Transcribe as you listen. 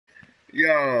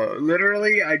Yo,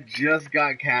 literally, I just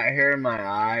got cat hair in my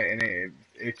eye and it's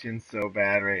itching so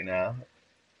bad right now.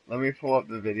 Let me pull up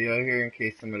the video here in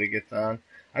case somebody gets on.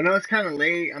 I know it's kind of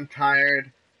late, I'm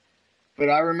tired, but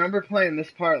I remember playing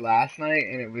this part last night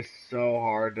and it was so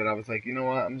hard that I was like, you know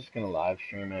what, I'm just gonna live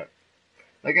stream it.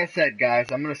 Like I said, guys,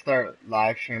 I'm gonna start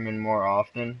live streaming more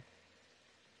often,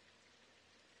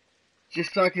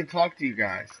 just so I can talk to you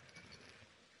guys.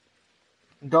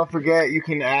 Don't forget, you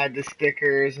can add the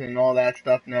stickers and all that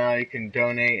stuff now. You can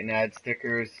donate and add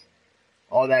stickers.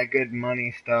 All that good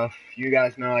money stuff. You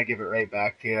guys know I give it right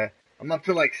back to you. I'm up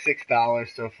to like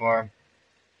 $6 so far.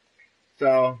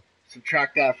 So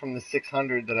subtract that from the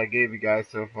 600 that I gave you guys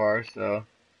so far. So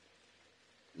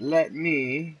let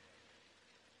me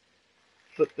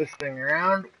flip this thing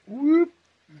around. Whoop.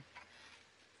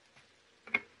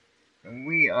 And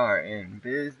we are in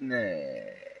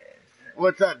business.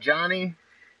 What's up, Johnny?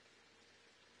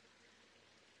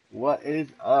 What is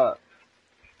up?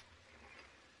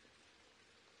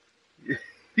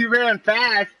 You ran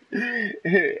fast.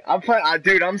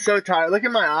 Dude, I'm so tired. Look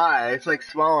at my eye. It's like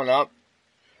swelling up.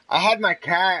 I had my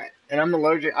cat, and I'm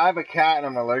allergic. I have a cat, and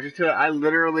I'm allergic to it. I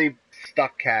literally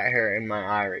stuck cat hair in my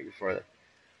eye right before this.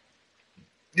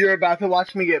 You're about to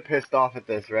watch me get pissed off at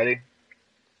this. Ready?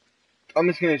 I'm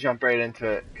just gonna jump right into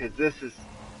it, because this is...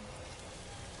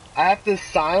 I have to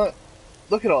silent...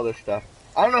 Look at all this stuff.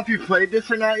 I don't know if you played this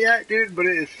or not yet, dude, but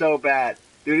it is so bad.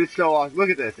 Dude, it's so awesome. Look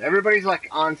at this. Everybody's like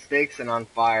on stakes and on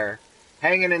fire.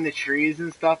 Hanging in the trees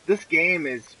and stuff. This game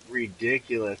is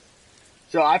ridiculous.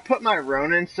 So I put my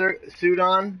Ronin suit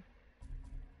on.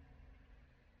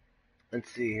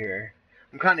 Let's see here.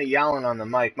 I'm kind of yelling on the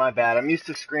mic. My bad. I'm used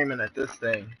to screaming at this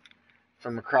thing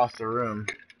from across the room.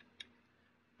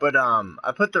 But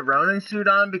I put the Ronin suit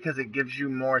on because it gives you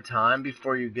more time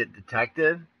before you get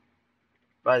detected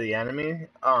by the enemy.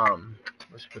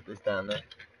 Let's put this down there.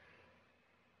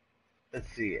 Let's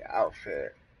see,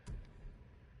 outfit.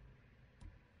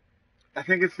 I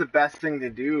think it's the best thing to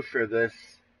do for this.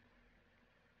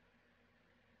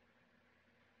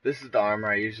 This is the armor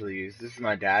I usually use. This is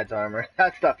my dad's armor.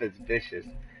 That stuff is vicious.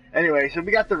 Anyway, so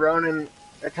we got the Ronin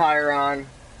attire on.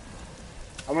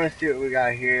 I'm gonna see what we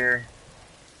got here.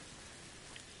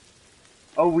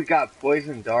 Oh, we got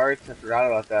poison darts. I forgot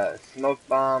about that. Smoke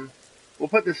bomb. We'll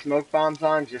put the smoke bombs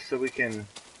on just so we can,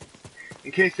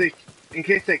 in case they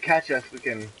catch us, we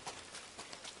can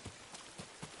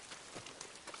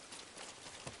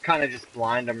kind of just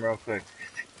blind them real quick.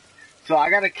 So I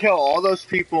gotta kill all those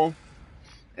people,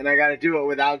 and I gotta do it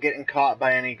without getting caught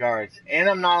by any guards. And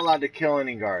I'm not allowed to kill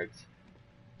any guards.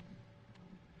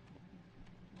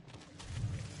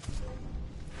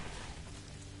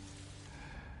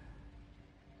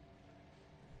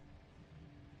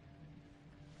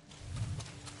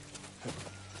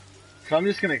 So I'm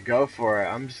just gonna go for it.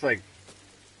 I'm just like...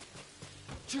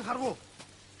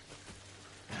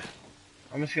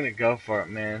 I'm just gonna go for it,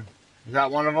 man. Is that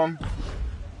one of them?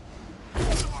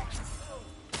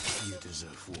 You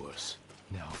deserve worse.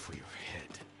 Now for your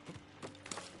head.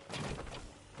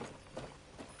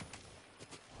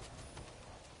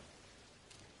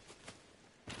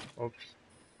 Oops.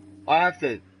 I have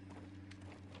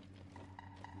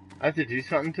to do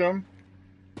something to him?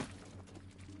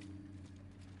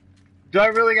 Do I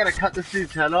really gotta cut this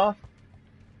dude's head off?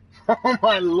 Oh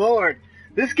my lord!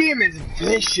 This game is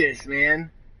vicious, man.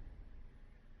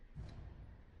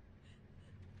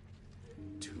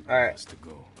 Alright. To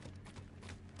go.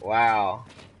 Wow.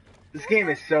 This game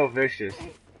is so vicious.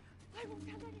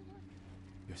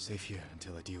 You're safe here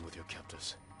until I deal with your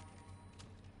captors.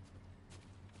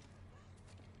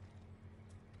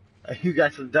 You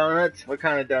got some donuts? What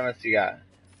kind of donuts you got?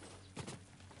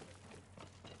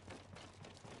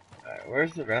 Alright,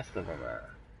 where's the rest of them at?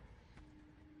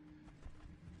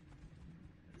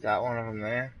 Is that one of them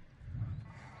there?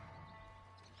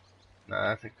 No,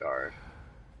 that's a guard.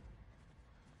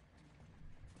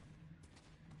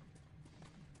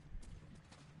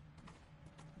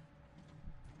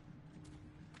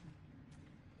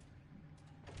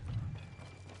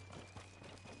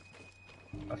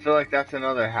 I feel like that's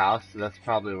another house, so that's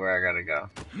probably where I gotta go.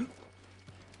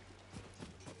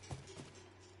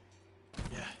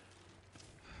 Yeah.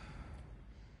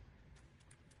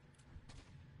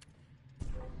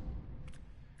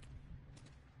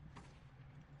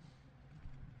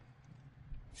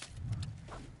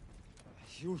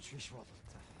 Huge fish water.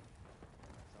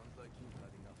 Sounds like you've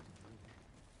had enough to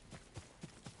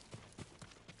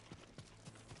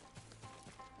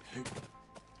drink.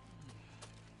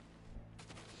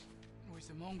 With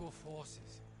the Mongol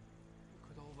forces, we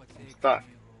could overtake Stuck.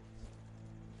 the roads,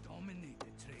 dominate the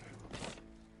trade routes.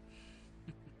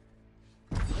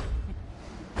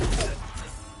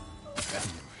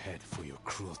 your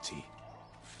cruelty.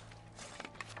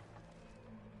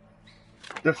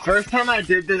 The first time I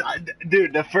did this,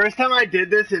 dude, the first time I did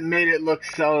this, it made it look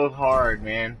so hard,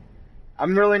 man.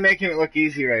 I'm really making it look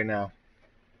easy right now.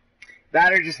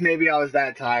 That or just maybe I was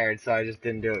that tired, so I just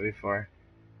didn't do it before.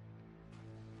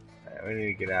 Alright, we need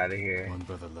to get out of here. One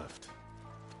brother left.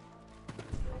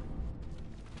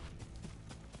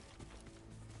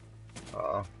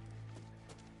 Uh-oh.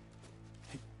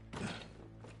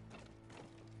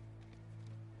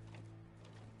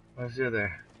 What's the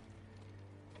other?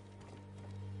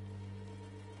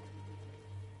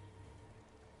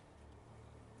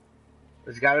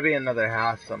 There's gotta be another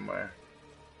house somewhere.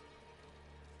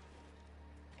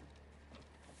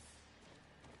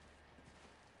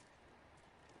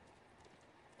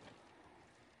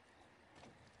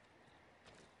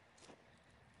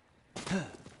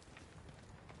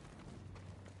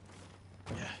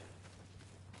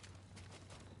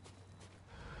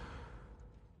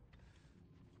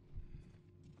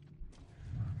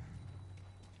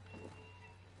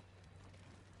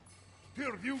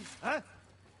 Perdu, hein?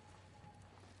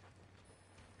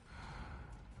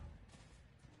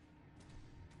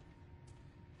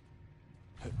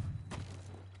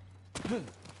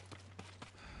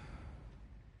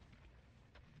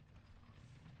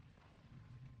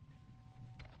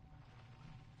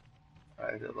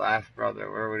 Alright, the last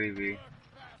brother, where would he be?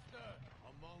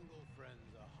 Our Mongol friends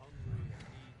are hungry and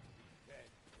need to be fed.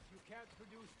 If you can't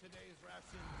produce today's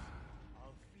rations,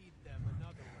 I'll feed them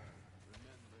another way.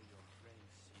 Remember your friend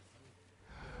Shifu?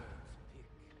 Birds pick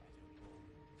at her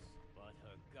bones, but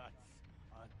her guts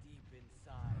are deep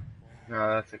inside.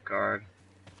 No, that's a guard.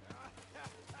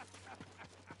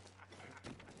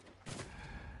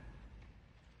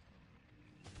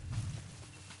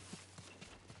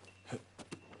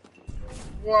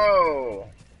 Whoa!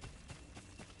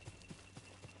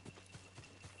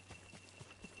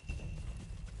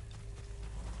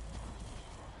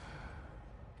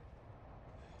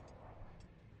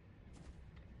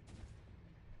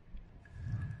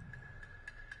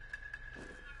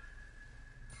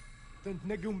 Tent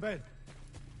negumben.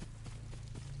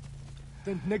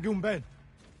 Tent negumben.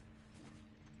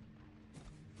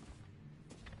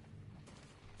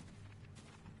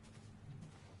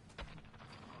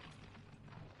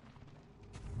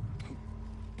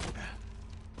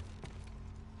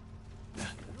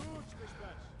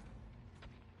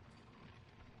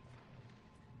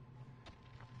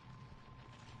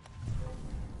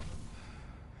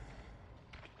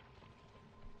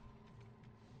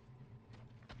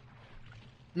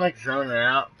 I'm like zoning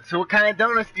out. So what kind of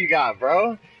donuts do you got,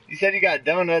 bro? You said you got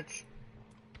donuts.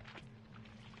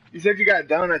 You said you got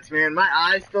donuts, man. My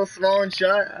eye's still swollen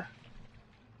shut.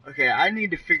 Okay, I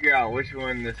need to figure out which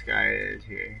one this guy is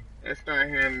here. That's not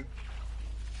him.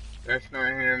 That's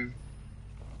not him.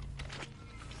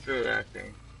 Still that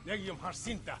thing. Legium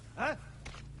Harsinta, huh?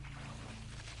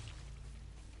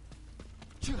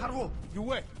 Chiharu, you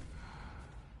wait.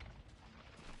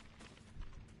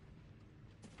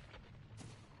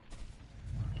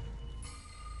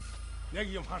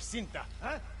 Legium Harsinta,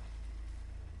 huh?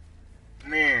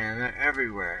 Man, they're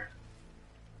everywhere.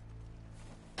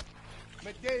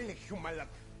 Medele Humalak.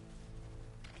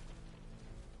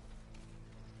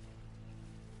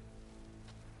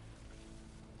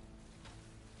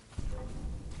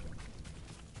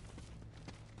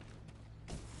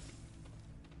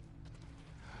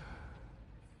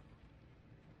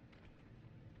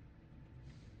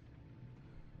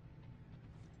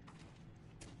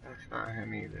 That's not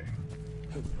him either.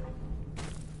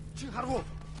 Chiharu.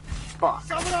 Fuck.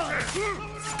 Samurai!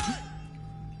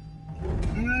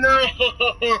 No!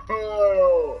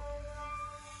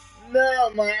 No,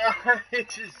 my eye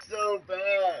is so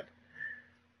bad.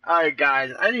 Alright,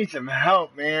 guys, I need some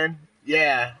help, man.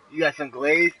 Yeah, you got some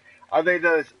glaze? Are they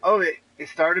those? Oh, it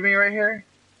started me right here?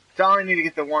 So I only need to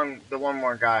get the one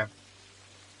more guy.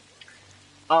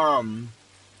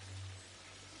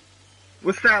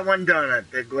 What's that one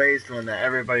donut, the glazed one that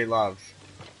everybody loves?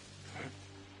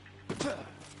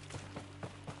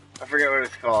 I forget what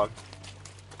it's called.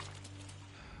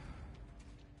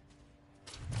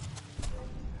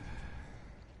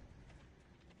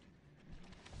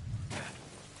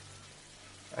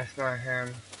 That's not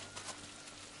him.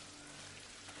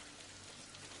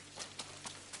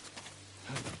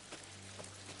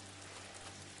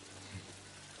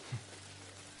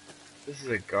 This is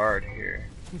a guard here.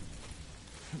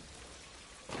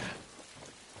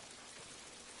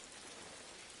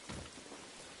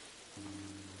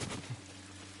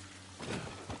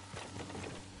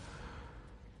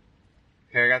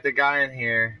 Okay, I got the guy in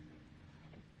here.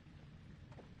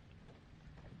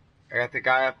 I got the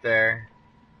guy up there.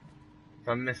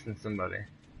 So I'm missing somebody.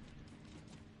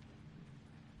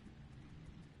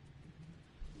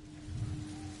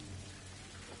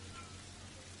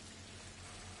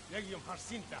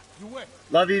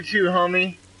 Love you too,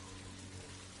 homie.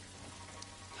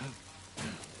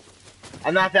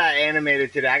 I'm not that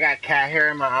animated today. I got cat hair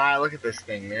in my eye. Look at this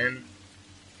thing, man.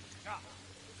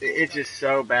 It's just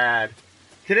so bad.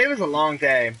 Today was a long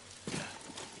day.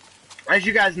 As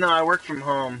you guys know, I work from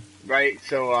home, right?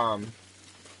 So,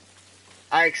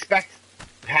 I expect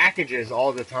packages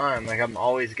all the time. Like, I'm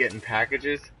always getting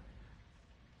packages.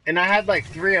 And I had like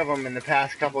 3 of them in the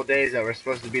past couple days that were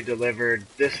supposed to be delivered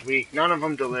this week. None of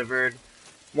them delivered.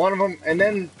 One of them, and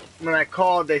then when I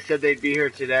called, they said they'd be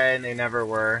here today, and they never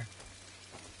were.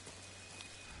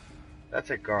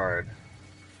 That's a guard.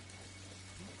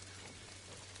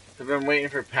 I've been waiting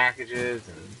for packages,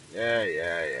 and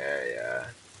yeah.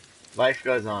 Life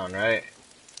goes on, right?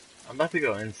 I'm about to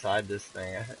go inside this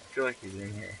thing. I feel like he's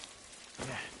in here.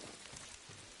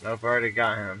 Nope, I already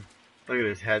got him. Look at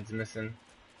his head's missing.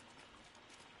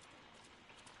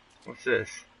 What's this?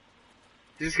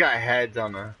 He just got heads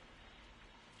on a...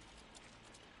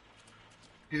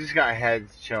 He just got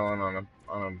heads chilling on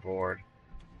a board.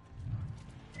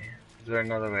 Is there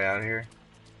another way out of here?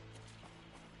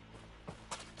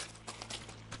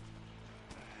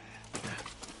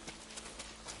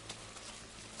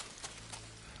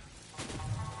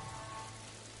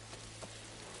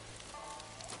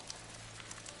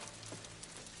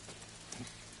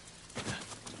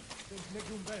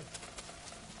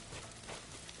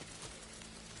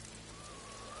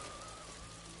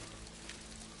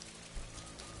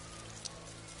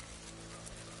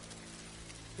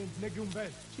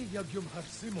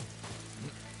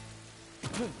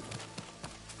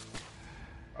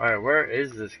 Alright, where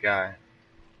is this guy?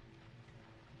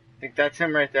 Think that's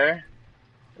him right there?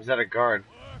 Or is that a guard?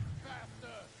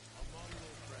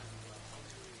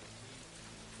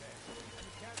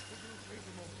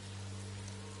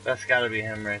 That's gotta be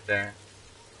him right there.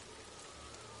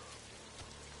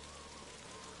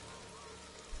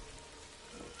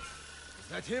 Is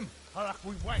that him? Harak,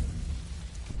 we wait.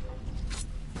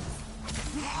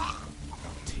 I'll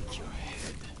take your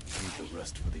head. Leave the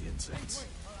rest for the insects.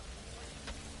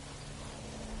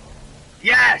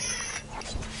 Yes!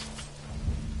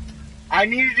 I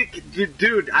needed to,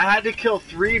 dude, I had to kill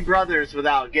 3 brothers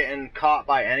without getting caught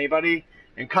by anybody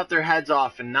and cut their heads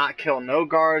off and not kill no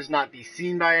guards, not be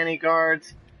seen by any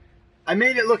guards. I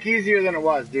made it look easier than it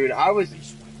was, dude.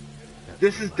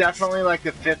 This is definitely like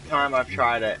the 5th time I've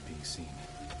tried it.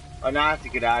 Oh, now I have to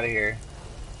get out of here.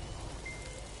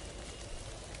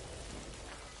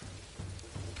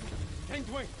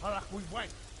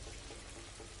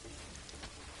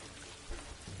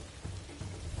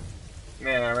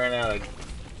 Man, I ran out of...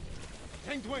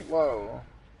 Whoa.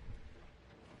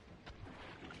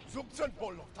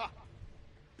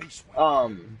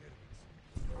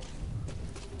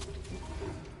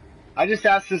 I just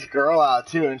asked this girl out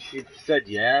too, and she said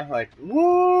yeah. Like,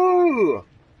 woo!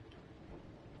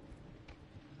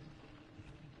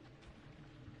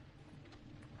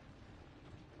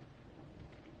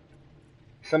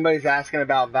 Somebody's asking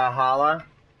about Valhalla.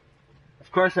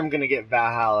 Of course I'm gonna get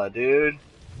Valhalla, dude.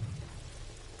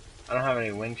 I don't have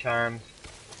any wind chimes.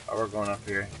 Oh, we're going up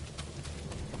here.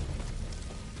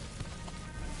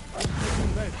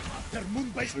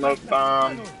 Smoke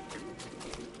bomb.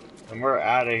 And we're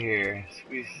out of here.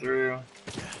 Squeeze through.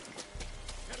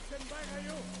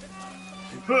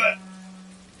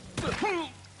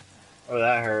 Oh,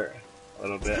 that hurt a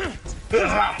little bit. Is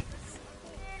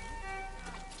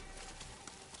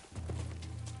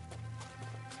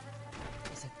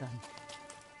it done?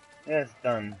 Yeah, it's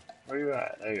done. Where you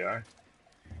at? There you are.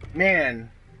 Man.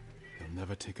 You'll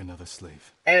never take another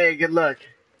slave. Hey, good luck.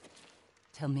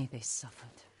 Tell me they suffered.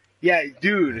 Yeah,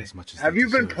 dude. As much as Have they you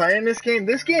been deserved. playing this game?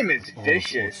 This game is All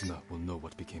vicious. Fortuna will know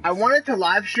what became I of wanted to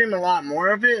live stream a lot more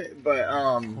of it, but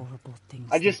Horrible things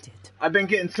I just they did. I've been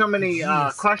getting so many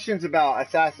Yes. questions about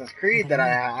Assassin's Creed that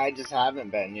I I just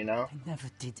haven't been, you know. I never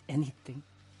did anything.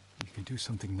 We can do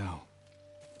something now.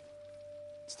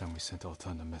 It's time we sent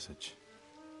Altan a message.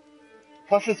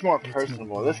 Plus, it's more Little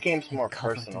personable. This blood game's more and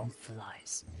covered personal. in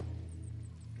flies.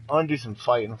 I want to do some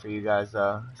fighting for you guys,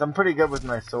 though. 'Cause I'm pretty good with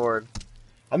my sword.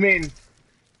 I mean,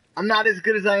 I'm not as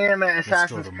good as I am at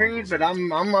Assassin's the Creed, Mongols but out.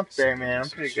 I'm up there, man. I'm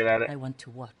pretty good at I it. want to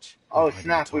watch. Oh Why do you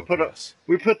snap! We talk put to a us?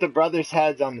 we put the brothers'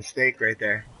 heads on the stake right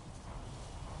there.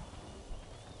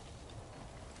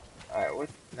 All right,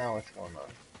 what's going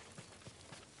on?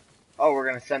 Oh, we're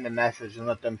gonna send a message and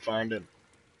let them find him.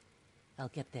 I'll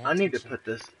get there. I need to put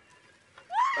this.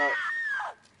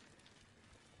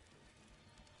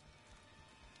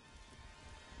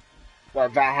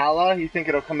 What, Valhalla? You think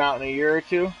it'll come out in a year or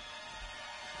two?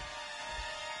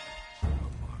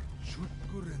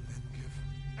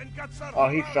 Oh,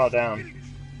 he fell down.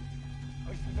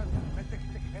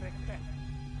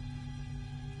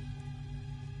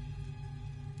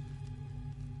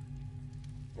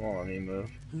 Won't let me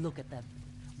move. Look at them,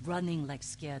 running like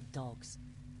scared dogs.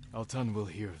 Altan will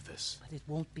hear of this. But it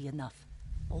won't be enough.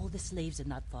 All the slaves in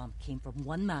that farm came from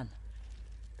one man,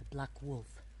 the Black Wolf.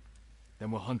 Then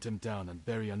we'll hunt him down and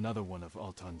bury another one of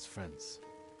Altan's friends.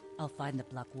 I'll find the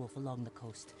Black Wolf along the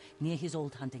coast, near his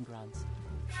old hunting grounds.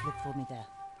 Look for me there.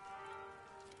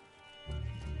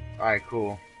 Alright,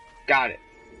 cool. Got it.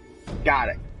 Got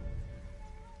it.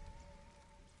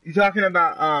 You talking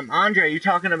about, Andre, you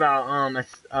talking about,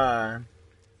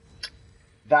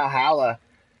 Valhalla.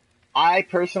 I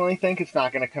personally think it's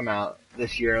not going to come out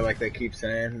this year like they keep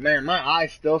saying. Man, my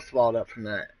eye's still swelled up from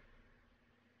that.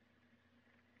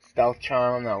 Stealth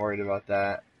charm, I'm not worried about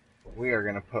that. We are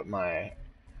going to put my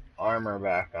armor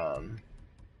back on.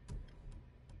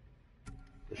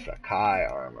 The Sakai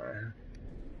armor.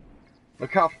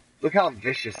 Look how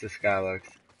vicious this guy looks.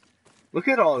 Look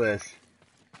at all this.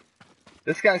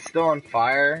 This guy's still on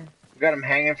fire. We got him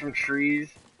hanging from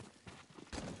trees.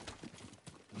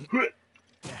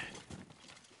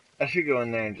 I should go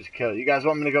in there and just kill. You guys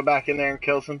want me to go back in there and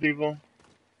kill some people?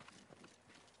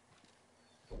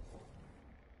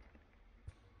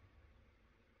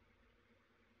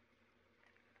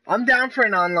 I'm down for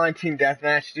an online team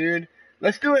deathmatch, dude.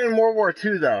 Let's do it in World War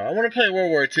II, though. I want to play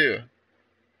World War II.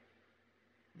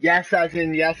 Yes, as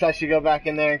in, yes, I should go back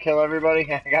in there and kill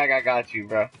everybody? I got you,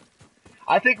 bro.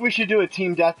 I think we should do a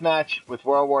team deathmatch with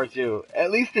World War II.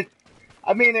 At least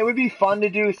I mean, it would be fun to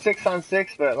do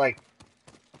 6-on-6, but like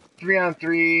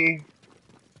 3-on-3,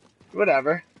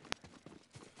 whatever.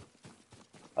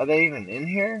 Are they even in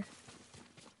here?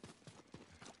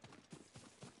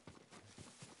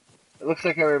 It looks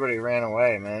like everybody ran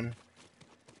away, man.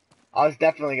 I was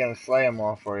definitely gonna slay them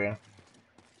all for you.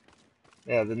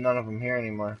 Yeah, there's none of them here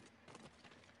anymore.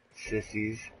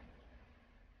 Sissies.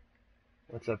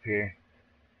 What's up here?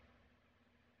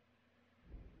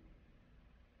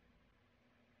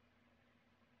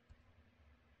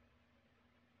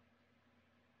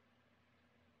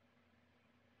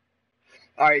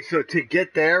 Alright, so to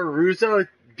get there, Ruzo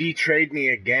betrayed me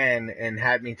again and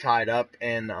had me tied up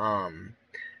and,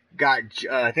 got,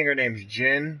 I think her name's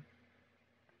Jin.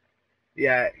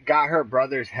 Yeah, got her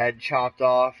brother's head chopped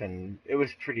off, and it was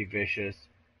pretty vicious.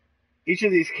 Each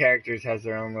of these characters has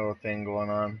their own little thing going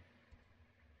on.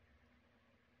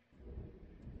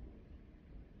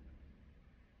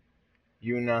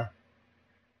 Yuna.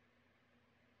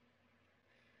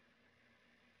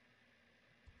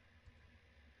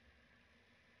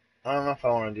 I don't know if I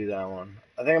want to do that one.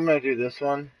 I think I'm gonna do this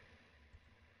one.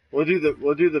 We'll do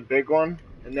the big one,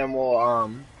 and then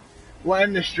we'll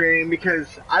end the stream because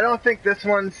I don't think this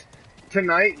one's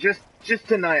tonight. Just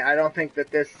tonight, I don't think that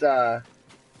this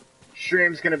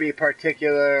stream's gonna be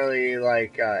particularly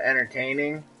like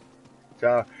entertaining.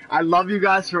 So I love you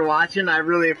guys for watching. I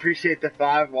really appreciate the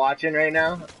 5 watching right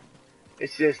now.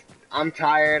 It's just I'm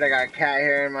tired. I got cat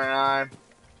hair in my eye.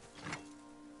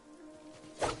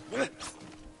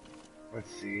 Let's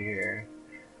see here.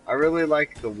 I really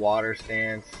like the water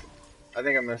stance. I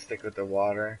think I'm gonna stick with the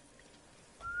water.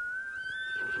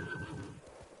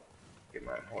 Get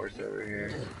my horse over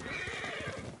here.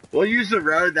 We'll use the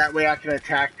road, that way I can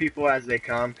attack people as they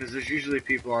come, because there's usually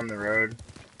people on the road.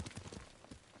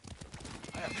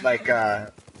 Like,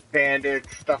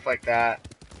 bandits, stuff like that.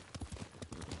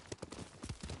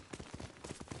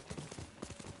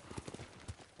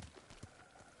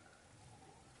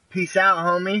 Peace out,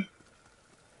 homie.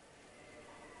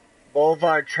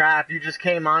 Boulevard Trap, you just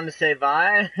came on to say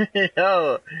bye?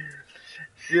 Yo,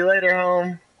 see you later,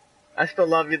 home. I still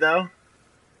love you, though.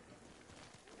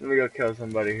 Let me go kill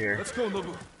somebody here. Let's go,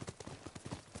 Nobu.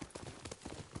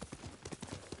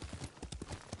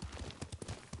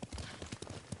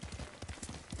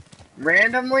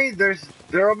 Randomly,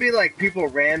 there'll be like people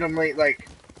randomly like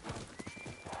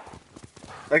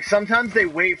sometimes they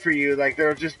wait for you. Like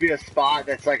there'll just be a spot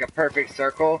that's like a perfect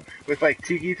circle with like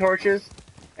tiki torches.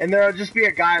 And there'll just be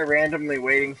a guy randomly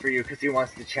waiting for you because he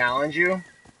wants to challenge you.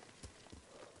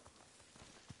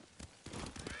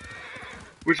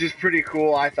 Which is pretty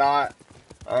cool, I thought.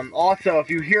 Also,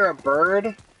 if you hear a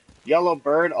bird, yellow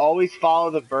bird, always follow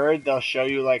the bird. They'll show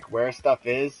you like where stuff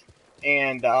is.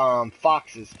 And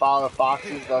foxes, follow the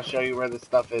foxes. They'll show you where the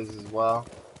stuff is as well.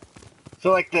 So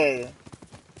like the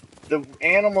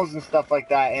animals and stuff like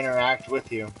that interact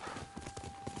with you.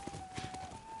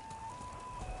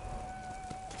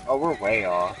 Oh, we're way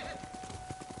off.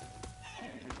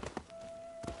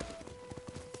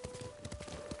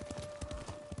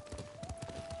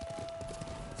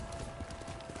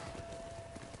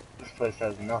 place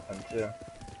has nothing too.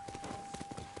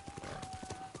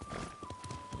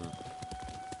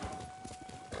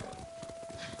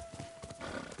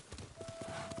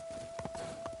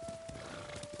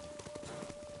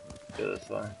 Go this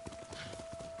way.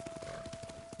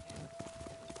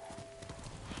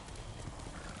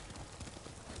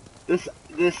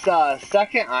 This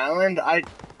second island, I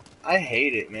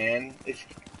hate it, man.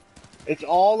 It's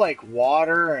all like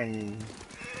water and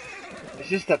it's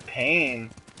just a pain.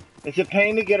 It's a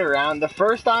pain to get around. The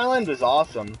first island was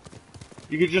awesome.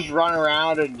 You could just run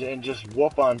around and just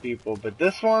whoop on people, but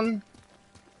this one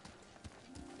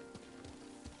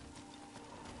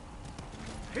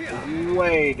is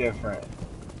way different.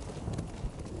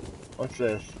 What's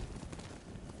this?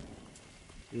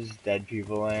 There's just dead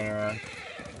people laying around.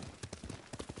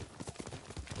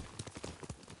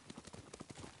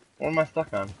 What am I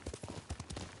stuck on?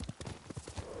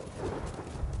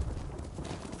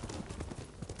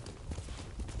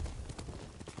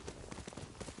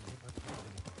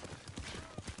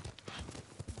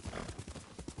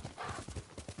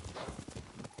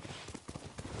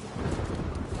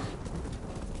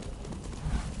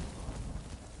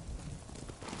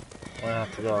 I'm gonna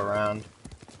have to go around.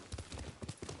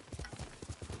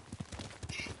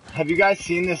 Have you guys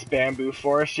seen this bamboo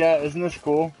forest yet? Isn't this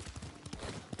cool?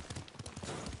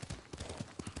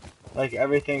 Like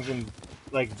everything's in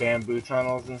like bamboo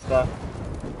tunnels and stuff.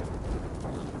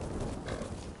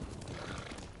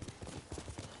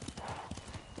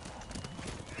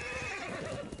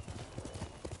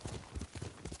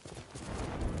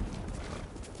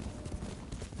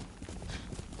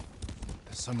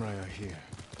 The samurai are here.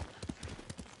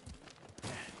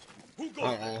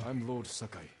 I'm Lord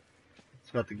Sakai. It's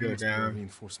about to go down.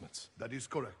 Reinforcements. That is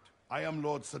correct. I am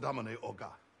Lord Sadamane Oga.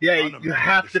 Yeah, you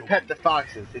have to pet the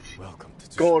foxes. It's Welcome to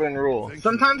Tsushima. golden rule.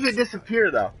 Sometimes they disappear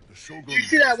though. Did you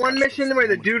see that one mission where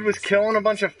the dude was killing a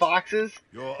bunch of foxes,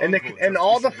 and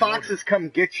all the foxes come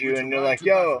get you, and they're like,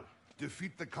 "Yo."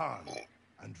 Defeat the Khan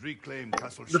and reclaim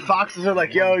Castle. The foxes are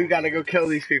like, "Yo, you gotta go kill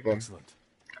these people." Excellent.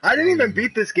 I didn't even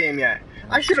beat this game yet.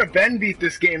 I should have beat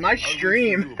this game. I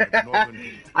stream.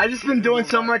 I just been doing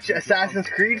so much Assassin's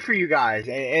Creed for you guys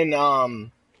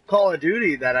and Call of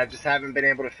Duty that I just haven't been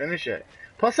able to finish it.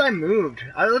 Plus, I moved.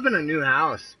 I live in a new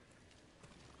house.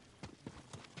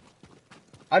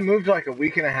 I moved like a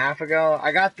week and a half ago.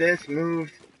 I got this,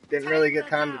 moved, didn't really get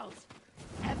time to...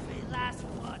 Every last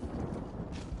one.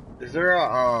 Is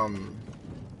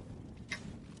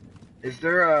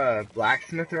there a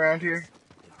blacksmith around here?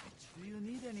 Do you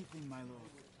need anything, my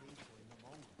lord?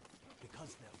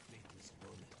 Because their fate is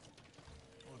stolen.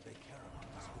 All they care about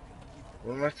is who can keep them.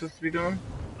 What am I supposed to be doing?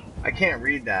 I can't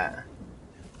read that.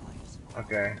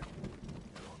 Okay.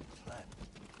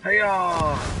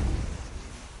 Hey-ya!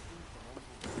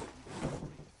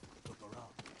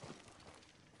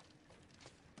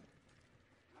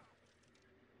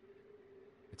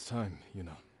 It's time, you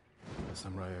know. The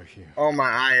samurai are here. Oh, my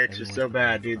eye itches so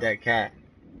bad, dude, that cat.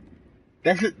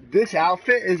 This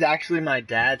outfit is actually my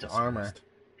dad's armor.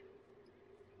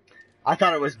 I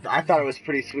thought it was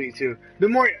pretty sweet too. The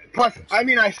more, plus, I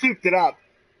mean, I souped it up.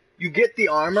 You get the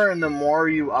armor, and the more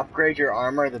you upgrade your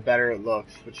armor, the better it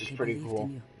looks, which is pretty cool.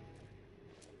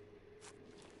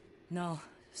 No,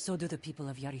 so do the people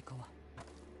of Yarikawa.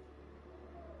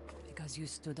 Because you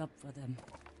stood up for them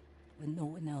when no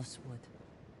one else would.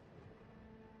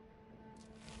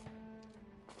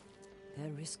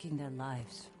 They're risking their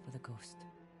lives for the ghost.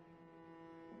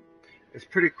 It's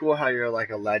pretty cool how you're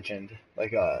like a legend. Like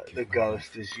the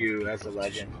ghost is you as a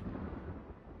legend.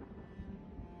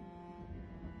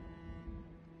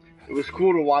 It was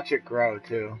cool to watch it grow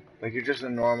too. Like you're just a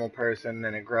normal person,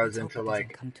 and it grows into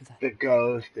like the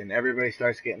ghost, and everybody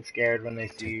starts getting scared when they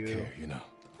see you. Take care, you know.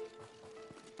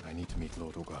 I need to meet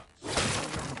Lord Oga.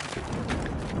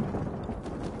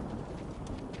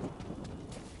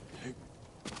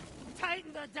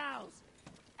 Tighten the dowels!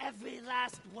 Every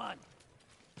last one!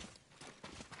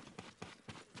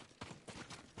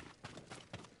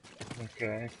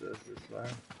 Okay, so it's this way.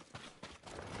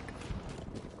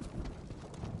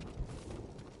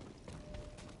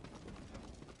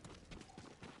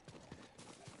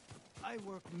 I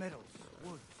work metals,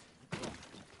 woods.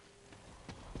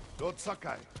 Lord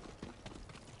Sakai.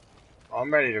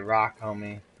 I'm ready to rock,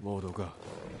 homie. Lord Oga.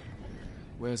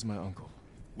 Where's my uncle?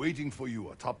 Waiting for you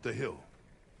atop the hill.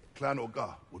 Clan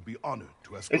Oga would be honored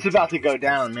to escort It's about to you go his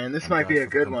down, post. man. This might be a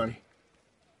good one.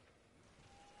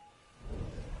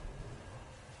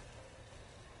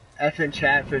 F in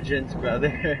chat for Jin's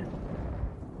brother.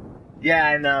 Yeah,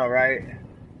 I know, right?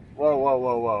 Whoa, whoa,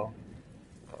 whoa, whoa.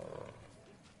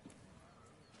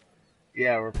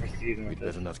 Yeah, we're proceeding with We'd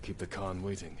this. better not keep the Khan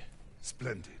waiting.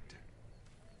 Splendid.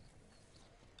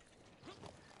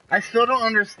 I still don't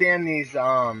understand these,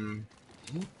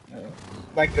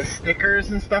 like the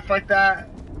stickers and stuff like that.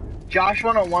 Josh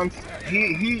 101,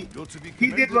 he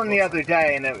did one the other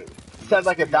day, and it said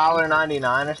like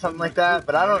 $1.99 or something like that.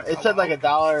 But I don't. It said like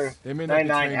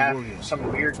 $1.99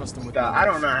 some weird stuff. I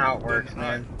don't know how it works,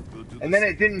 man. And then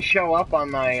it didn't show up on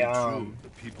my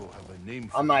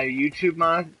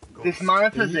YouTube This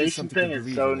monetization thing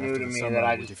is so new to me that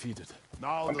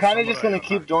I'm kind of just gonna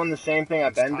keep doing the same thing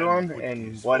I've been doing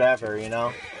and whatever, you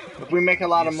know. If we make a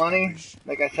lot of money,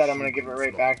 like I said, I'm gonna give it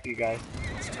right back to you guys.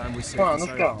 Come on,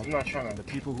 let's go. I'm not trying to. The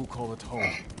people who call it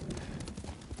home.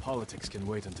 Politics can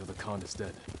wait until the Khan is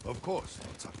dead. Of course,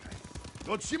 Otake.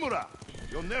 Lord Shimura,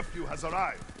 your nephew has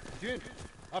arrived. Jin,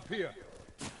 up here.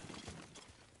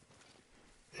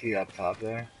 See up top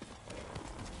there.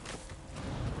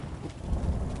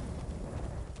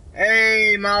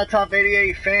 Hey, Molotov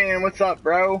 88 fan, what's up,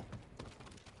 bro?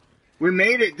 We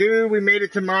made it, dude. We made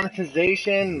it to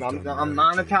monetization. I'm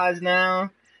monetized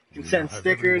now. You can send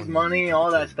stickers, money,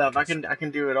 all that stuff. I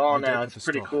can do it all now. It's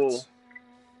pretty cool.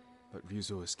 But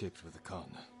Ryuzo escaped with the Khan.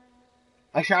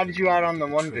 I shouted you out on the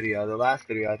one video, the last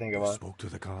video I think it was. Spoke to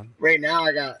the Khan? Right now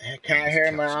I got cat hair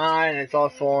in my eye and it's all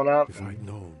swollen up. If I'd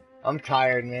known. I'm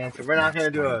tired, man. So we're not gonna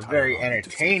do a very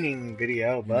entertaining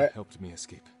video, but He helped me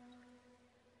escape.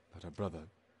 But our brother,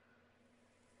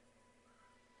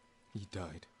 he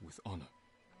died with honor.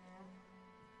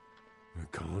 The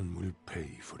Khan will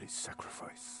pay for his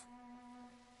sacrifice.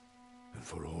 And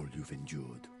for all you've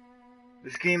endured.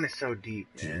 this game is so deep,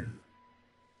 man. Jin,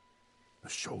 the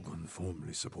Shogun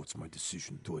formally supports my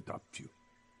decision to adopt you.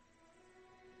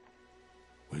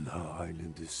 When our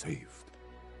island is saved,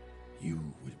 you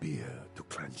will be heir to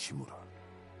Clan Shimura.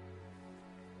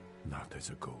 Not as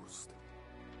a ghost,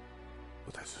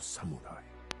 but as a samurai.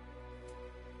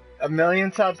 1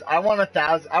 million subs? I want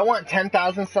 1,000. I want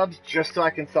 10,000 subs just so I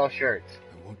can sell shirts.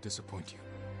 I won't disappoint you,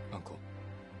 Uncle.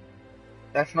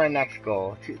 That's my next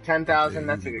goal. 10,000,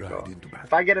 that's a good goal.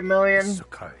 If I get 1 million,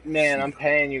 man, I'm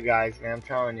paying you guys, man. I'm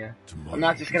telling you. I'm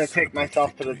not just gonna take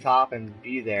myself to the top and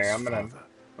be there. I'm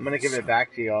gonna give it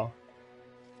back to y'all.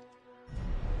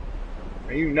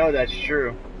 And you know that's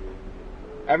true.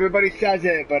 Everybody says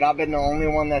it, but I've been the only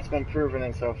one that's been proving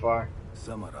it so far.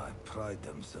 Samurai pride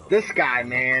themselves. This guy,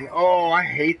 man. Oh, I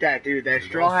hate that dude. That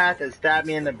straw hat that stabbed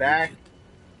me in the back.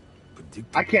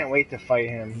 I can't wait to fight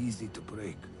him. Easy to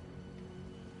break.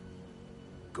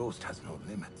 Ghost has no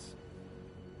limits.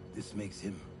 This makes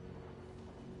him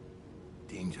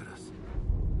dangerous.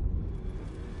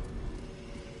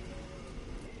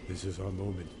 This is our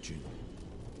moment, Jin.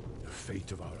 The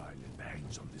fate of our island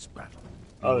hangs on this battle.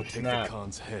 Oh, We'll take snap. the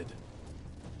Khan's head.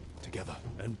 Together.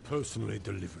 And personally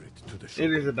deliver it to the It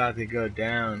Shogun. is about to go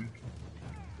down.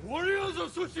 Warriors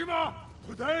of Tsushima,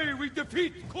 today we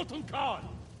defeat Khotun Khan.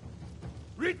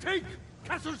 Retake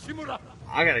Castle Shimura.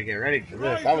 I gotta get ready for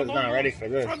this. I was not ready for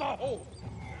this. From our home.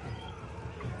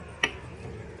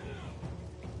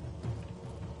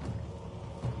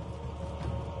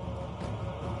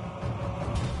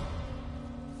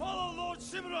 Follow Lord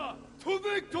Shimura to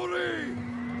victory.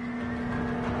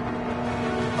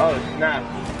 Oh, snap.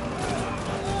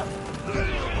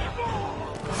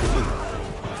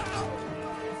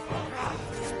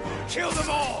 Kill them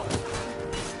all.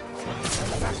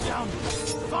 Back down.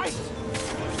 Fight.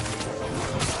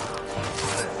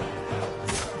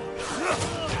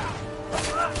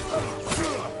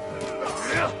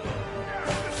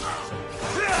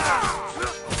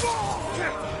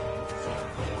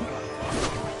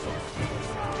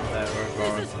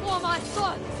 This is for my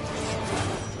son!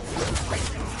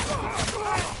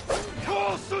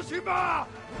 Call Tsushima.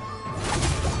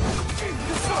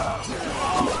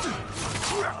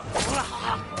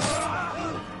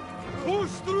 Push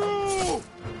through.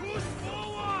 Push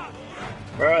forward.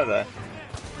 Where are they?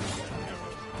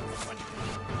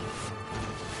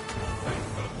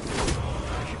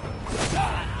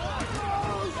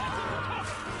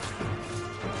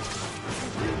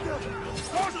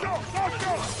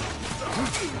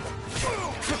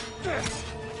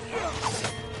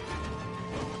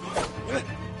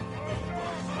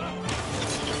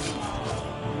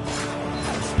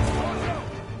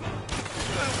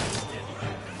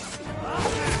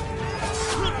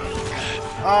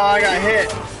 Oh, I got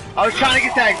hit. I was trying to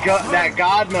get that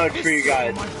God mode for you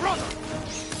guys.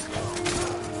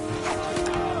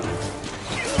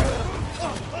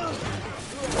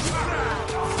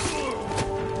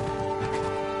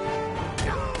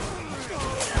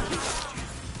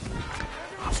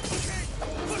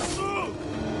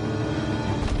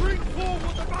 Bring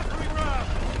forward the battering ram.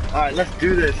 Alright, let's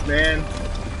do this, man.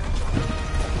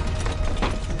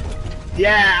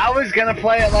 Yeah, I was gonna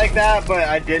play it like that, but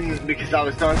I didn't because I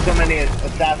was doing so many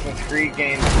Assassin's Creed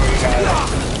games for you guys.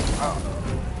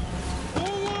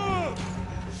 Forward!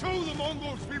 Show the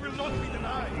Mongols we will not be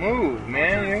denied. Move,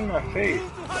 man, you're in my face.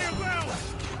 Move to higher ground.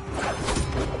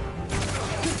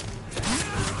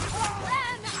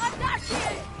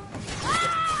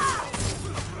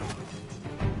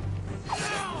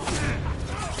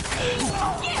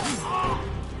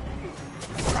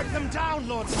 Strike them down,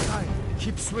 Lord Sakai.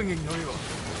 Keep swinging, Norio.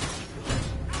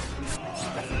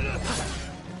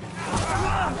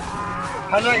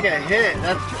 How did I get hit?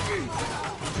 That's...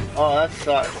 Oh, that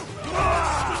sucks.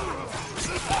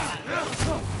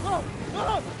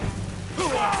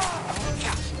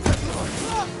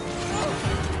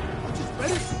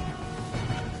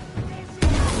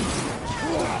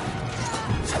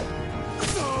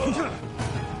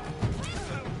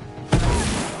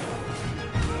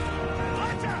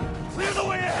 Clear the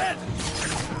way ahead.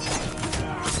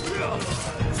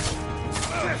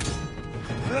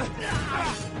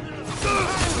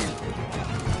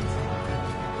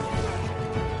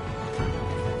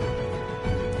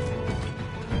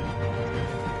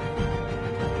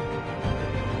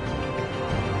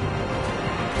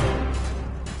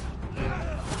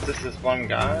 Is this one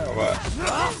guy or what?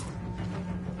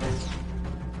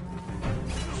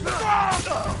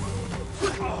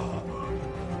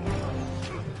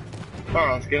 Come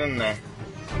on, let's get in there.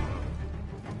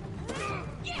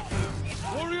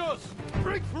 Warriors,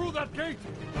 break through that gate.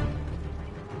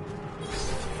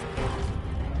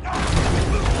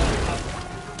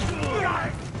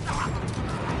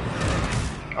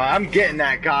 I'm getting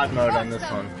that God mode on this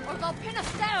one. Or they'll pin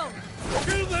us down.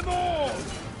 Kill them all.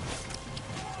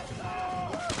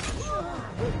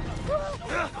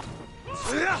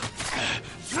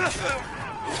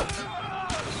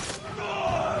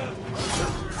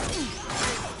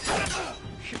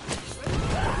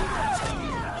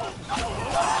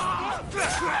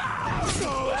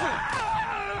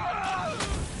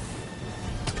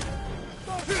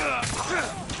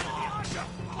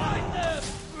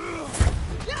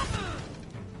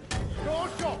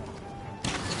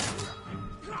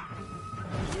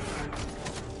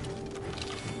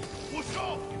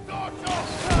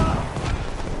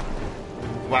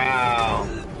 Wow.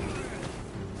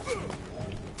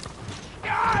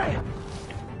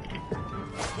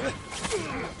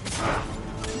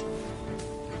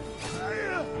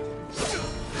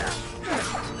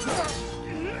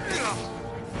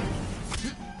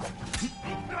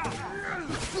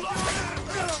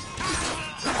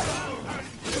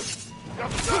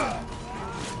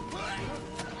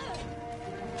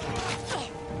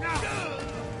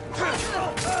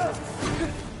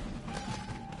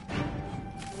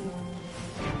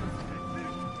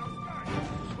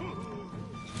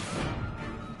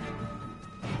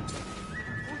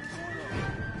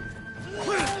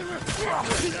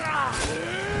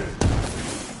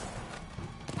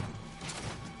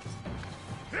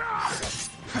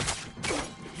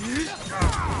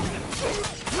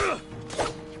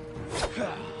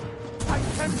 I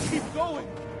can't keep going.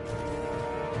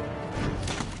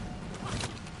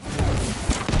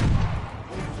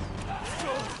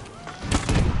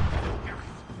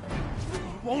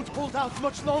 Won't hold out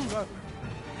much longer.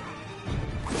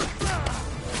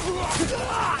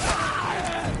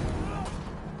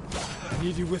 I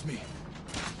need you with me.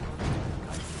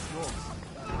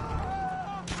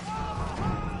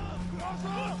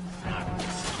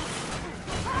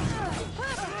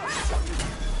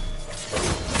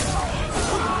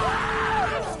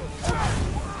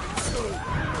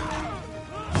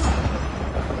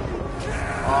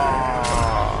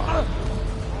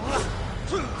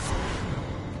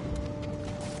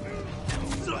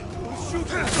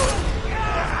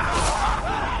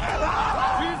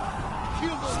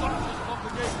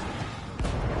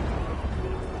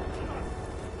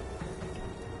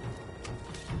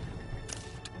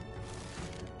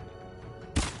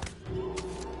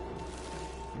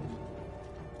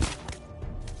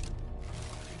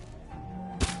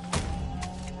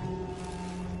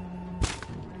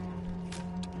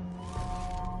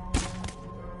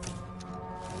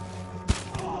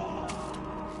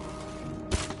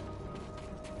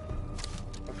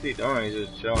 What's he doing? He's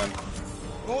just chilling.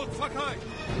 Lord Sakai,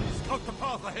 scout the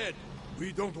path ahead.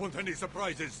 We don't want any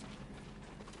surprises.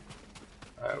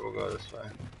 Alright, we'll go this way.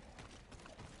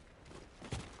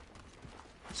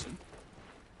 Let's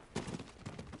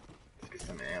get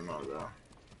some ammo though.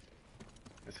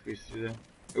 Let's squeeze through there.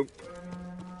 Oop.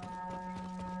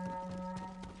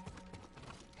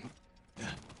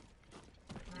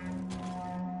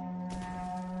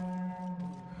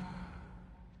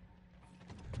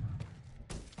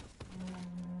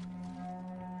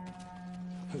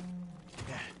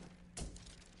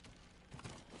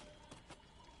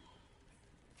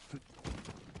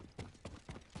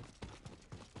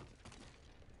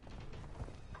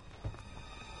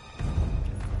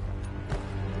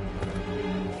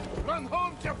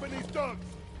 open these dogs.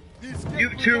 These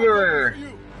YouTuber.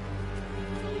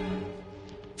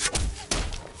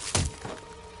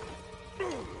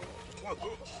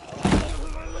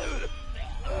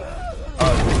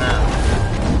 Oh snap!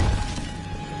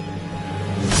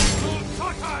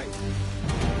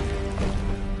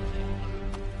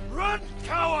 Run,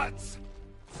 cowards!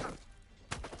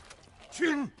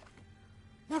 Jin,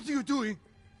 what are you doing?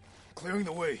 Clearing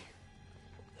the way.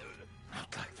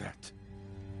 Not like that.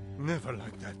 Never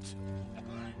like that.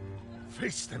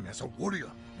 Face them as a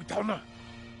warrior with honor,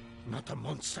 not a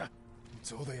monster.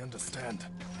 Until they understand.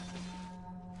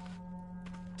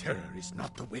 Terror is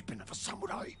not the weapon of a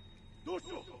samurai.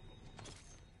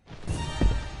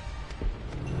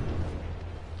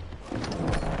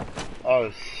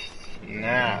 Oh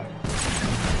snap!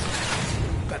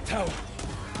 That tower.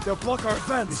 They'll block our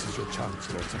advance. This is your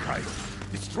chance, Lord Sakai.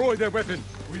 Destroy their weapon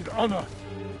with honor.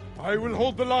 I will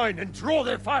hold the line and draw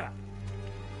their fire.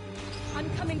 I'm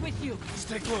coming with you.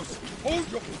 Stay close.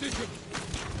 Hold your position.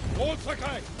 Lord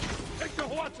Sakai, take the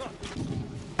Huacha.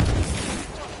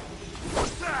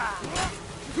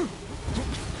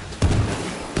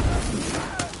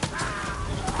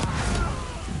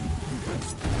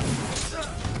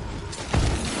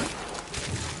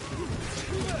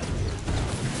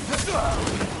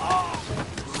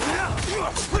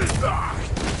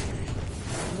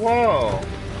 Whoa!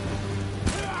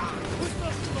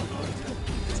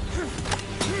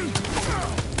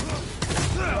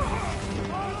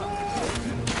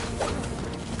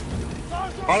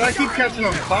 Why do I keep catching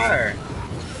on fire?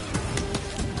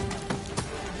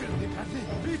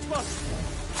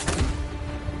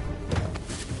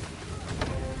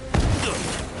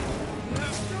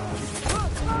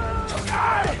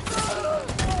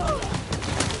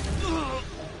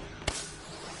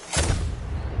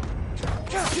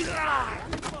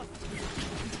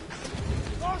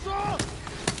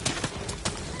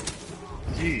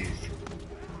 Jeez.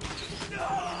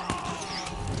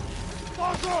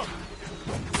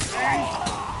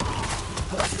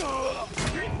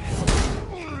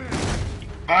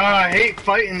 I hate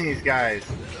fighting these guys.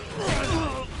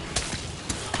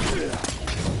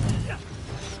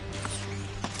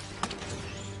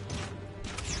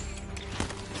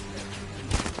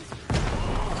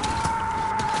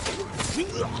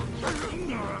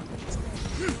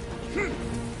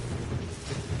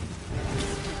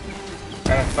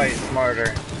 Gotta fight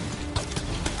smarter.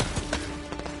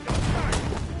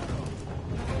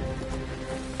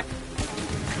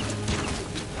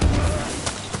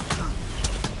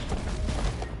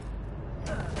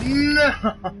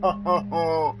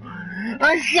 No!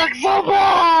 I suck so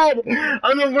bad!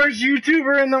 I'm the worst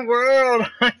YouTuber in the world!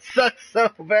 I suck so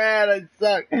bad, I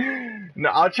suck. No,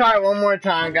 I'll try it one more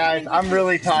time, guys. I'm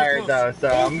really tired though, so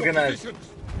I'm gonna...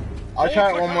 I'll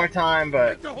try it one more time,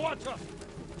 but...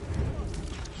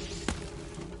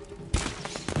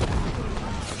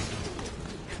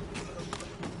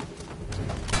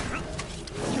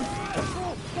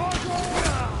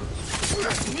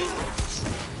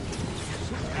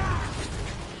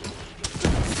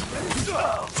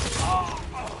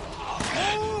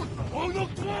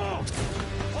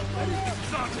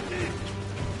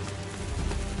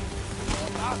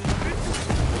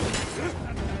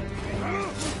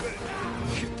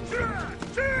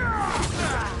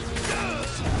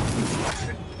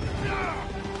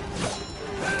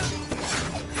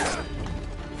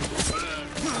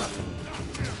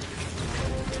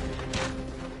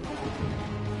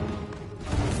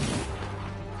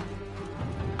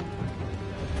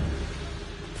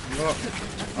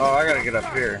 Oh, I gotta get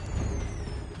up here.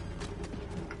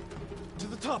 To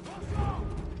the top.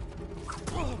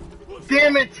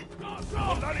 Damn it!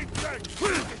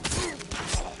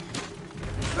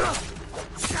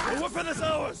 The weapon is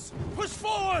ours. Push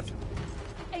forward.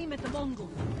 Aim at the Mongol.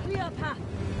 Clear a path.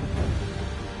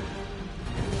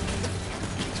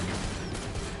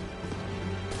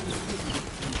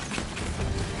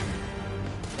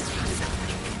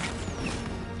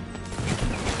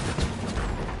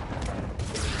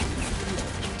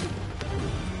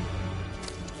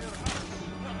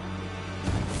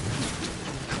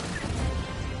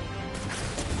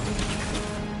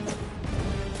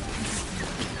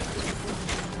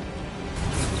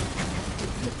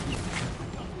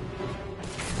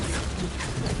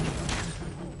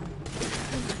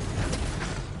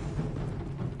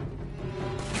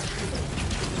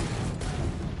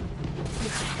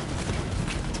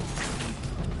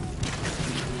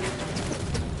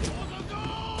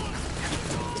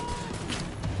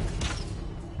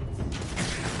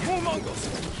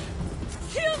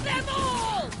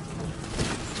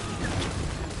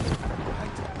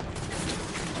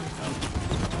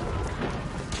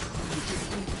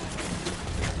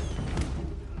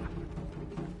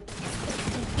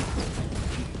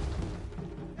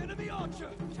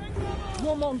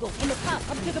 More Mongols on the path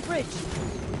up to the bridge.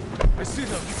 I see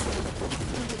them.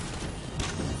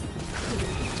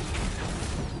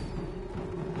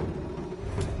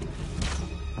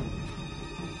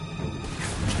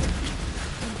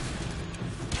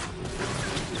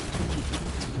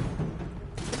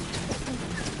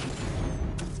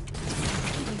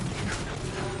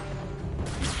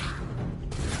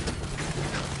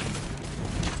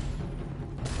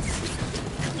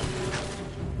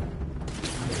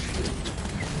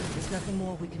 There's nothing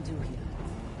more we can do here.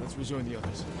 Let's rejoin the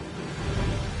others.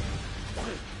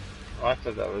 Oh, I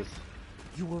thought that was.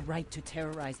 You were right to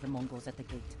terrorize the Mongols at the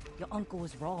gate. Your uncle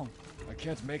was wrong. I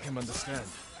can't make him understand.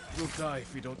 He'll die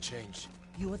if we don't change.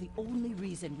 You are the only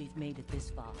reason we've made it this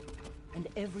far. And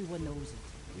everyone knows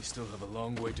it. We still have a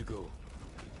long way to go.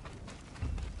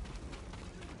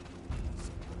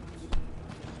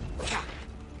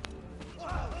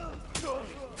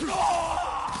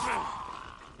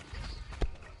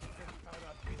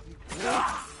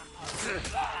 Could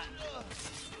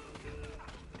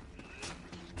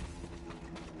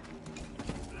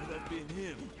have been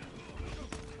him.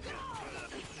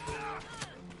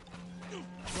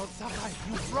 Lord Sakai,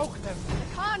 you broke them.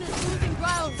 Khan is losing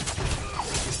ground.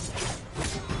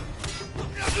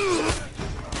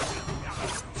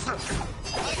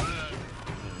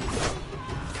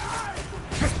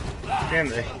 Damn,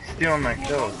 they're stealing my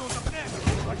kills.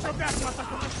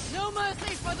 No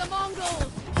mercy for the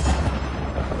Mongols.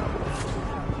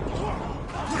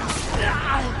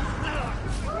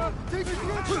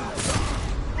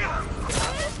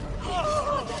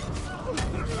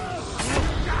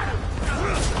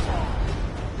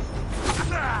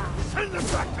 Send them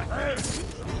back to hell!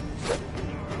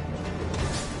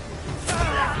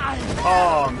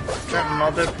 Oh, that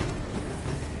mother.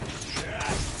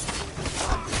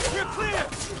 We're clear!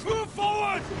 Move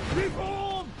forward! Keep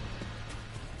on!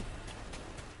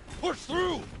 Push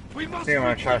through! We I must think I'm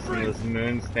gonna reach try the some of bridge! this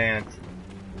moon stance.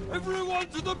 Everyone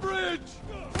to the bridge!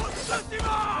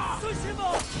 Tsushima!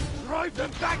 Tsushima! Drive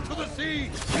them back to the sea!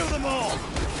 Kill them all!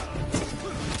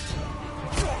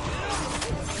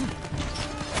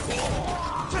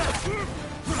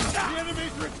 The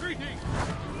enemy's retreating!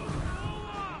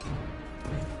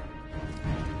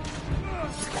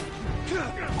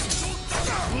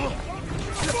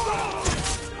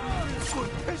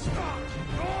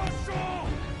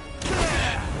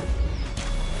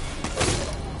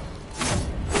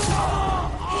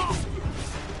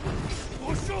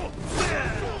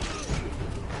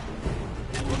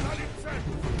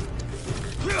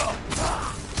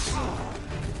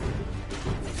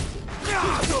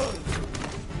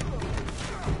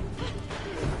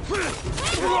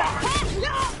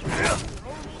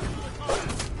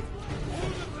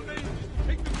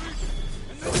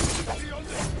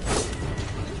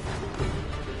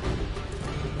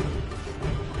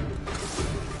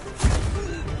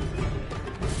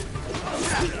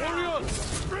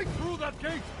 Warriors, break through that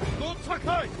gate! Lord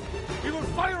Sakai! We will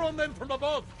fire on them from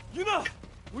above! Yuna!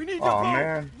 We need your Oh bow!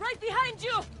 man. Right behind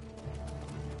you.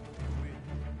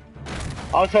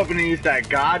 I was hoping to use that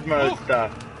God mode Look!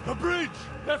 stuff. The bridge!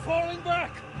 They're falling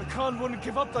back! The Khan wouldn't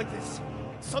give up like this.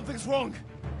 Something's wrong.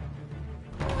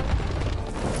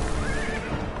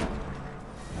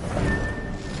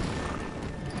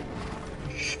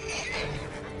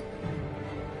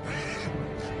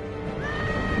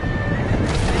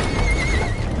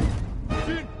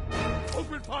 Jin!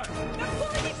 Open fire! They're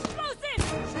pouring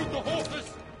explosives. Shoot the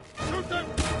horses! Shoot them!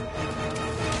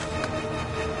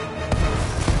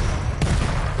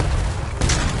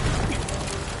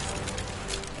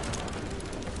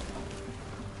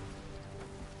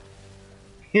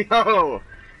 Yo!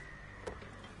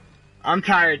 I'm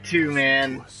tired too,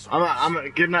 man.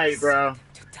 Good night, bro.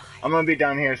 To die. I'm gonna be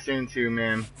down here soon too,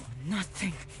 man.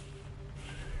 Nothing.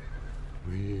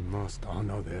 We must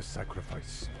honor their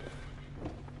sacrifice.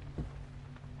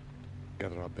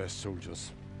 Gather our best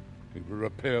soldiers. We will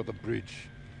repair the bridge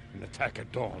and attack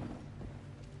at dawn.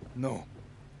 No.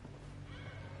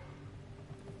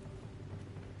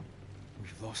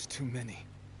 We've lost too many.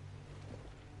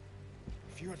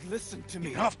 If you had listened to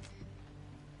me... Enough!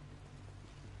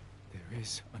 There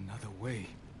is another way.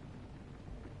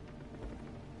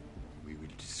 We will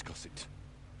discuss it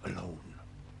alone.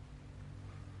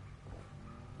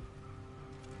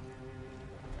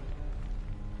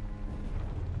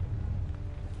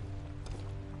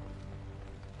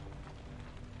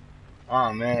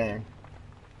 Oh man.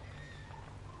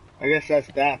 I guess that's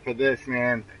that for this,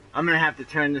 man. I'm gonna have to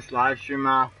turn this live stream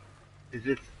off. 'Cause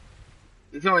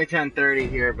it's only 10:30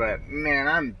 here, but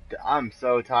man, I'm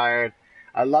so tired.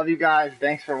 I love you guys.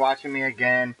 Thanks for watching me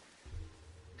again.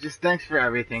 just thanks for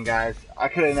everything, guys. I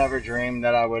could have never dreamed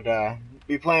that I would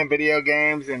be playing video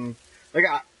games, and like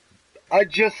I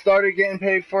just started getting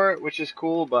paid for it, which is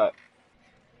cool, but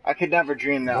I could never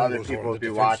dream that other Mongols are people on would the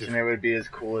be defensive. watching. It would be as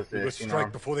cool as We will this, you strike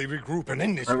know. before they regroup and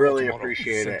end this I war really tomorrow.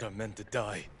 appreciate Sent it. our men to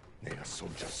die. They are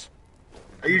soldiers.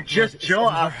 Are you Blood just is chill?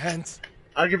 on our hands.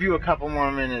 I'll give you a couple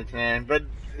more minutes, man. But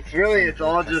it's really, Find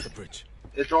a way past the bridge.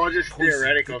 it's all just Poison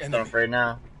theoretical the stuff enemy. right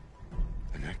now.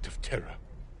 An act of terror.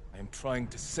 I am trying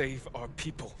to save our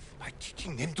people. By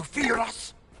teaching them to fear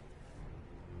us.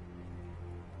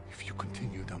 If you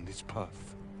continue down this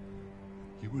path,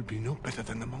 you will be no better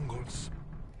than the Mongols.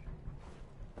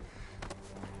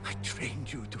 I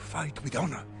trained you to fight with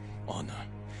honor. Honor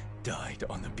died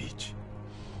on the beach.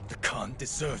 The Khan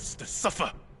deserves to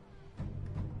suffer.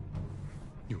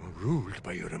 You are ruled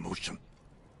by your emotion.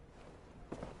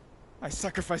 I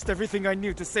sacrificed everything I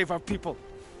knew to save our people.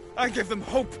 I gave them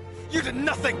hope. You did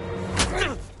nothing.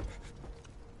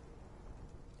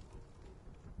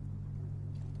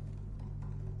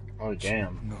 Oh,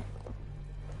 damn. No.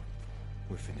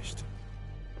 We're finished.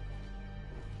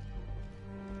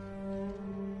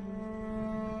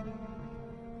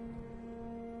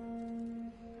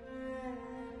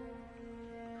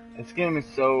 This game is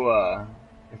so,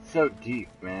 it's so deep,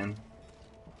 man.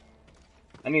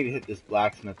 I need to hit this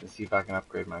blacksmith and see if I can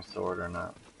upgrade my sword or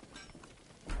not.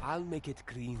 I'll make it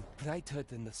green, brighter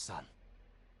than the sun.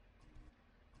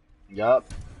 Yup,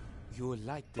 You'll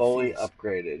like the fully feast.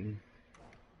 upgraded.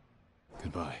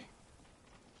 Goodbye.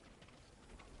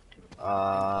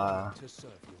 To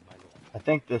serve you, my lord. I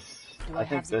think this, Do I I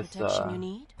think have the this, protection you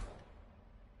need?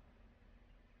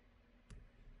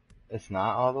 it's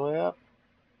not all the way up?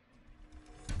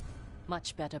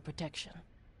 Much better protection.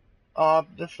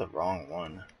 That's the wrong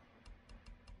one.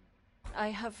 I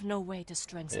have no way to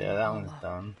strengthen Yeah, your that armor. one's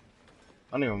done.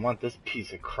 I don't even want this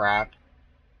piece of crap.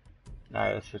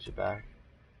 Alright, let's switch it back.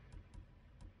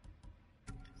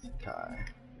 Sakai.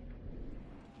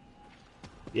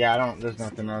 Yeah, there's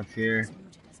nothing else here. It's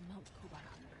noted as Mount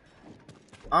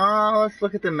Kubara. Let's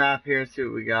look at the map here and see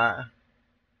what we got.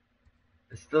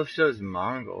 It still shows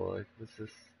Mongol. Like, what's this?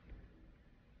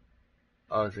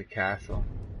 Oh, it's a castle.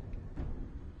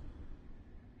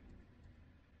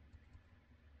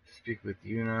 Speak with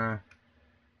Yuna.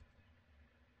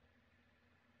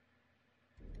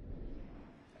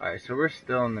 Alright, so we're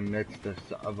still in the midst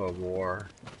of a war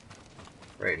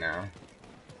right now.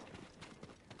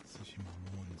 Tsushima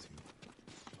mourns you.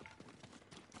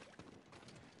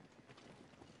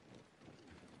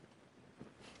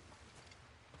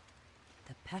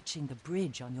 They're patching the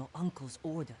bridge on your uncle's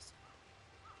orders.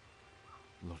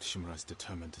 Lord Shimura is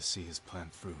determined to see his plan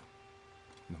through,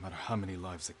 no matter how many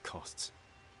lives it costs.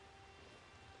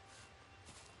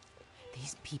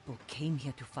 These people came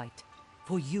here to fight.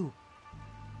 For you.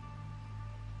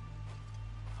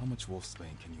 How much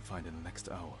wolfsbane can you find in the next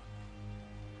hour?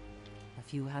 A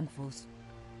few handfuls.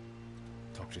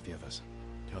 Talk to the others.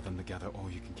 Tell them to gather all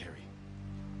you can carry.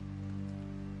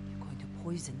 You're going to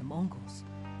poison the Mongols.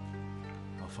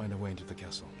 I'll find a way into the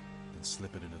castle, then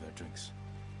slip it into their drinks.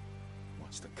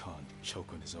 Watch the Khan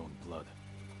choke on his own blood.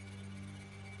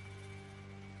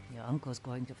 Your uncle's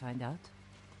going to find out.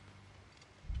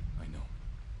 I know.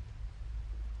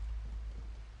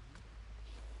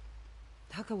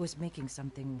 Taka was making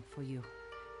something for you.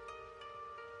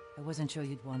 I wasn't sure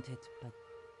you'd want it, but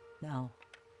now,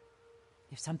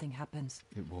 if something happens,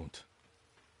 It won't.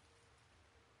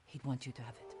 he'd want you to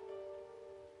have it.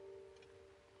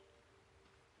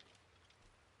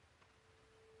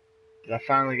 Did I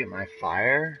finally get my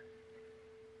fire?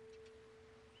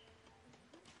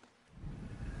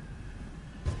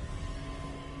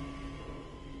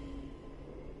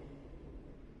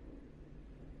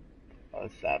 Oh,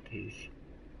 it's that piece.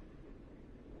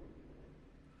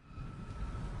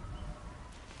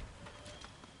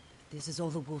 This is all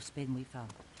the wolfsbane we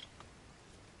found.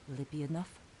 Will it be enough?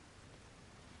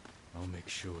 I'll make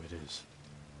sure it is.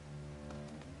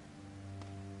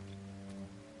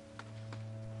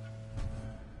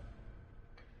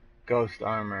 Ghost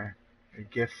armor. A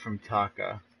gift from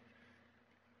Taka.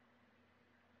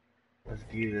 Let's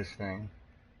view this thing.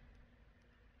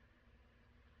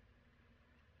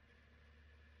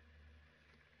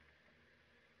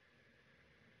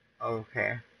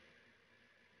 Okay.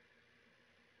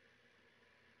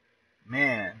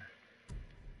 Man.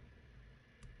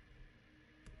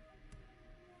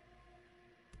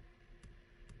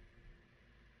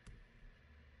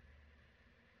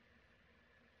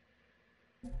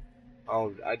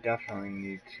 Oh, I definitely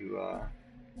need to,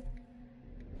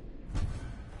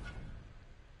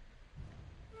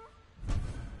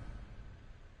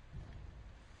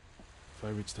 If I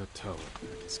reach that tower,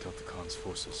 I can scout the Khan's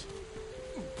forces.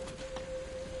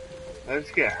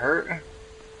 Let's get hurt.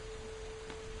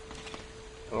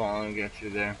 Hold on, let me get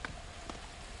through there.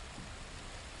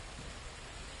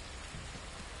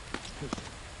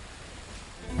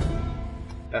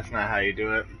 That's not how you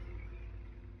do it.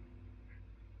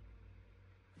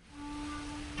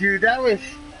 Dude, that was...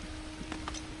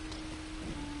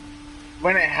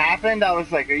 When it happened, I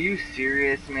was like, are you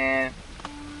serious, man?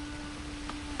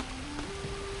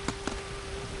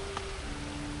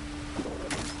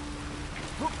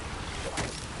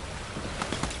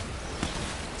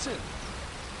 That's it.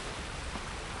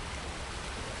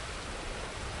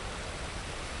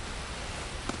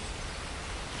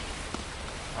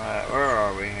 Where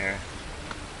are we here?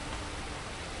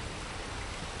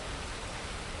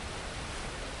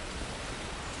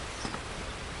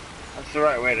 That's the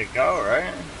right way to go,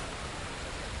 right?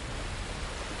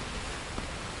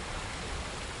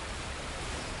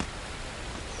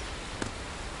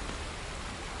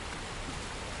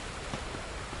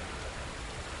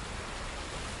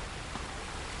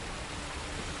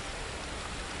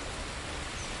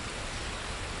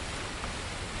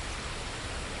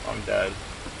 I'm dead.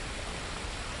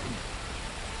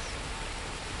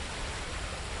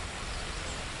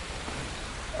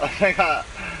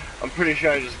 I'm pretty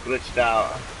sure I just glitched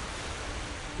out.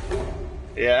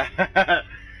 Yeah.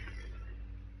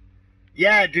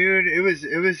 Yeah, dude, it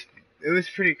was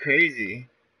pretty crazy.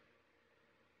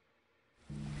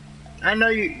 I know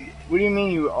you. What do you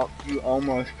mean you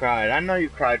almost cried? I know you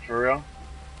cried for real.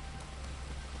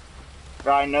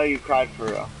 Bro, I know you cried for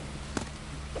real.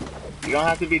 You don't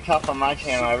have to be tough on my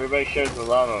channel. Everybody shares the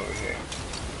love over here.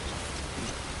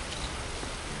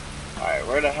 Alright,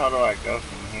 where the hell do I go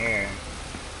from here?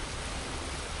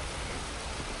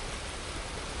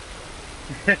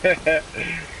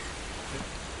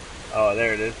 Oh,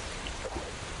 there it is.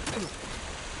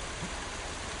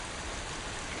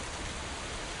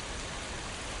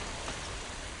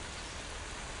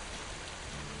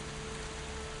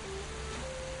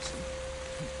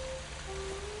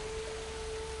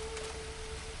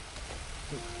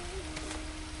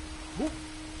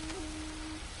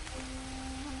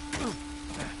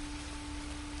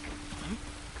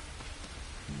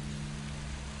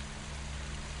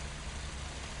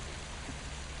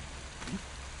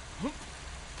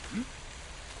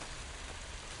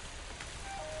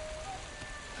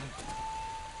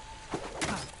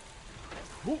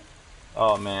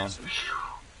 Oh man.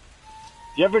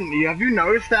 Have you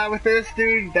noticed that with this,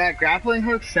 dude? That grappling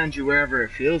hook sends you wherever it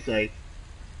feels like.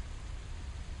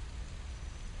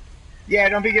 Yeah,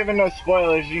 don't be giving no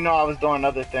spoilers. You know I was doing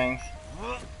other things.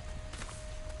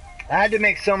 I had to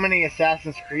make so many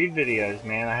Assassin's Creed videos,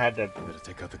 man. I had to. Better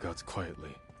take out the guards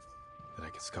quietly. Then I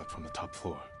can scout from the top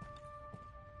floor.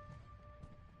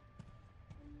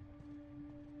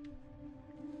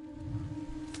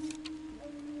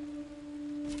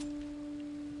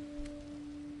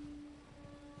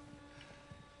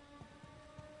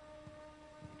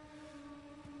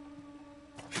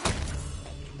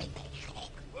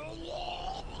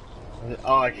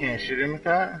 Oh, I can't shoot him with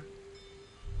that?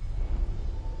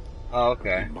 Oh,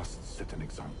 okay. We must set an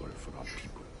example for our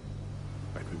people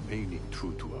by remaining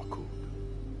true to our code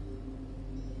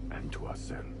and to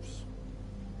ourselves.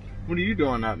 What are you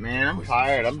doing up, man? I'm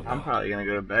tired. I'm probably gonna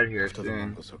go to bed here After the soon.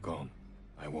 Mongols are gone,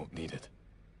 I won't need it.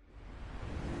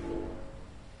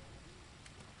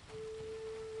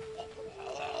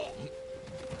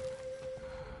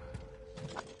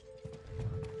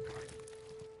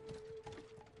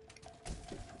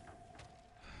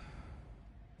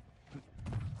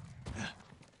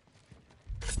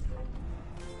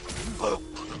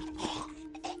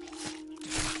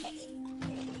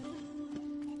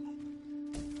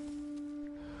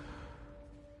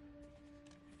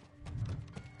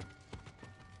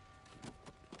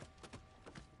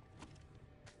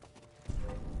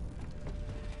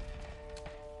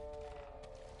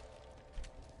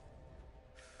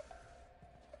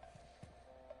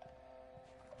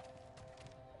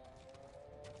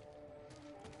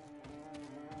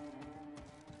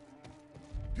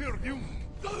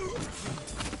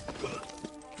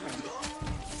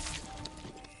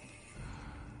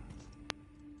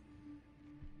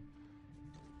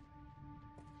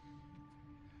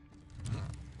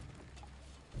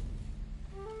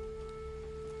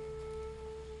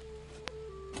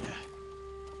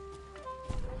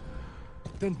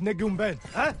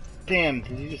 Damn,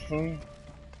 did you just see me?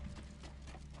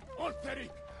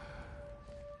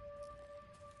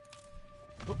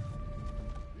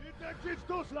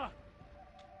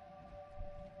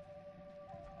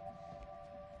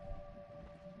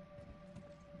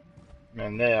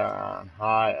 Man, they are on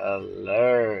high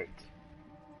alert.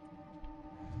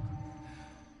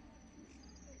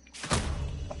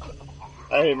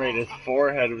 I hit him right in his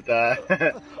forehead with that.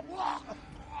 That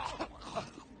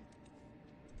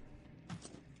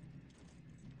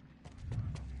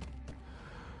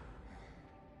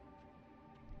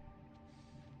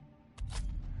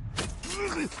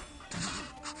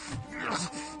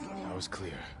was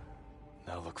clear.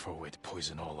 Now look for a way to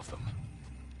poison all of them.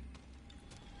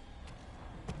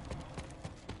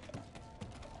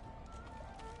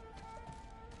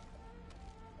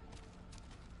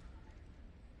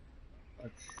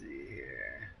 Let's see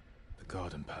here. The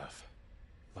garden path.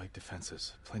 Light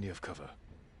defenses, plenty of cover.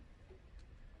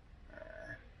 A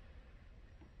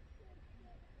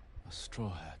straw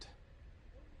hat.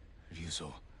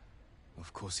 Ryuzo.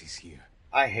 Of course he's here.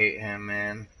 I hate him,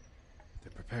 man.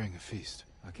 They're preparing a feast.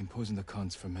 I can poison the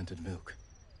Khan's fermented milk.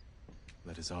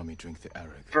 Let his army drink the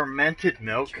arag. Fermented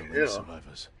milk? Kill Ew. any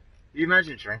survivors. You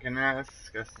imagine drinking that? That's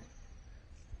disgusting.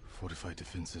 Fortified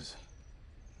defenses.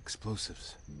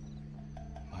 Explosives.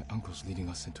 My uncle's leading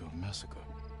us into a massacre.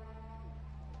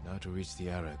 Now to reach the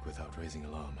arag without raising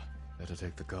alarm. Better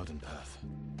take the garden path.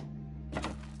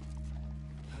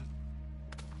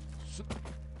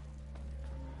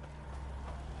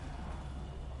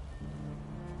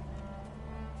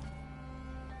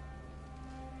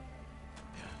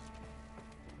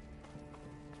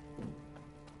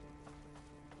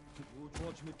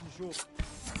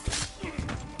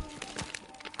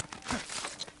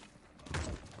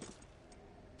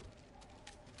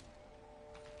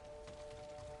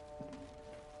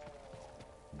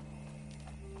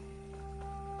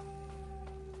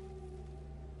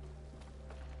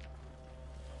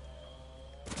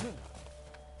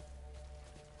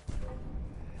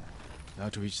 Now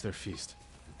to reach their feast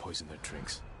and poison their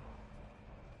drinks.